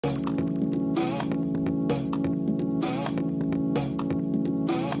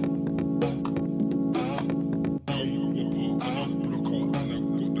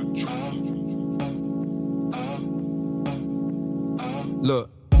Look,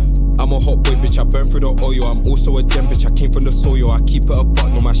 I'm a hot boy, bitch, I burn through the oil. I'm also a gem, bitch, I came from the soil. I keep it a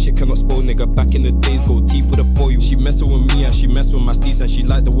buck, no, my shit cannot spoil, nigga. Back in the days, gold teeth with a foil. She messin' with me and she messin' with my steez, and she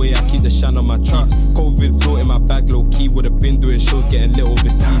like the way I keep the shine on my teeth. COVID float in my bag, low key, would've been doing shows, getting lit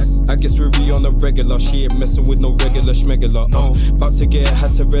overseas. I guess Riri on the regular, she ain't messin' with no regular schmegular. About to get it,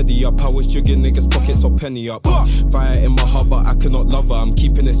 had to ready up. I was jigging niggas' pockets or penny up. Fire in my heart, but I cannot love her. I'm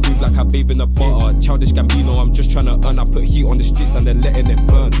keeping it smooth like I bathe in the butter. Childish Gambino, I'm just trying to earn. I put heat on the streets and they're letting it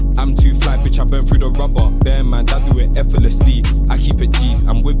burn. I'm too fly, bitch, I burn through the rubber. Bear man, I do it effortlessly. I keep it G,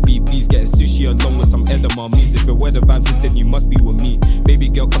 I'm with BBs, getting sushi along with some edamames. If you're where the vibes is, then you must be with me. Baby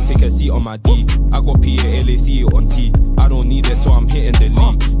girl, come take a seat on my D. I got PALAC on T. I don't need it, so I'm hitting the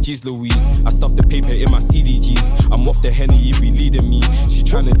lead. Jeez Louise, I stuffed the paper in my CDGs. I'm off the Henny, you be leading me. She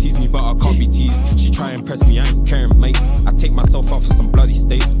tryna tease me, but I can't be teased. She try and impress me, I ain't caring, mate. I take myself out for some bloody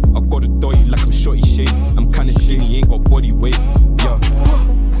steak. I got a doy like I'm shorty shape. I'm kinda skinny, ain't got body weight. Yeah.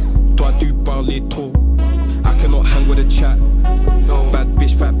 Toi tu parles trop, I cannot hang with a chat. Bad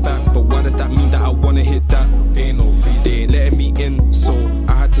bitch, fat back, but why does that mean that I wanna hit that? They ain't letting me in, so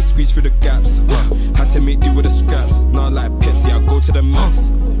I had to squeeze through the gaps. Had to make do with the scraps. Now like Pepsi, I go to the max.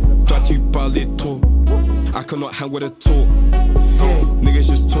 Toi tu parles trop, I cannot hang with a talk. Niggas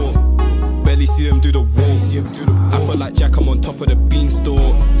just talk, barely see them do the walk. I feel like Jack, I'm on top of the beanstalk.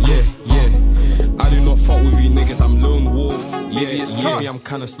 Yeah, yeah. I do not fuck with you niggas, I'm lone wolf. Yeah, excuse me, I'm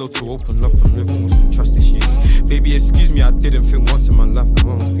kinda slow to open up. I'm living with some trust issues. Baby, excuse me, I didn't think once in my life that I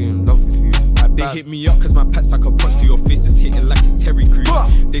won't be in love with you. They hit me up cause my pats pack a punch to your face, it's hitting like it's Terry Crews.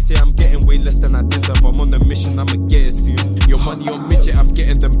 They say I'm getting way less than I deserve, I'm on a mission, I'ma get it soon. Your money on midget, I'm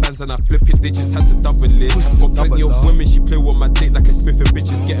getting them bands and I flip it digits, had to double it. Got plenty of women, she play with my dick like a Smith and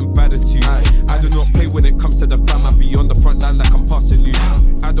bitches getting bad at you. I do not play when it comes to the fam, I be on the front line like I'm passing loot.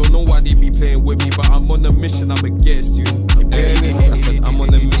 I don't know why they be playing with me, but I'm on a mission, I'ma get it soon. I said I'm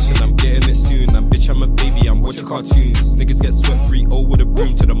on a mission, I'm getting it soon. Bitch, I'm a baby, I'm watching cartoons. Niggas get swept free, with a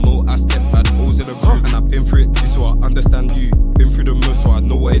broom to the moat. I step bad holes in the room, and I've been through it too, so I understand you. Been through the most, so I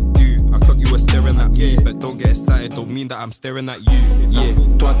know what it do. I thought you were staring at me, but don't get excited, don't mean that I'm staring at you. Yeah,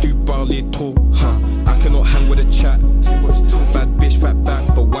 toi tu parles trop, I cannot hang with a chat. Bad bitch, fat back,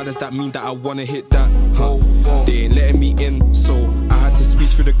 but why does that mean that I wanna hit that? They ain't letting me in, so I had to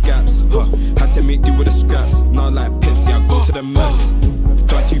squeeze through the gaps. Had to make do with the scraps. Now like Pepsi, I go to the max.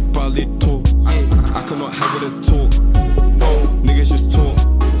 Toi tu parles trop, I cannot hang with a talk. Niggas just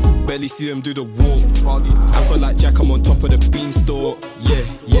talk, barely see them do the walk. I feel like Jack, I'm on top of the beans.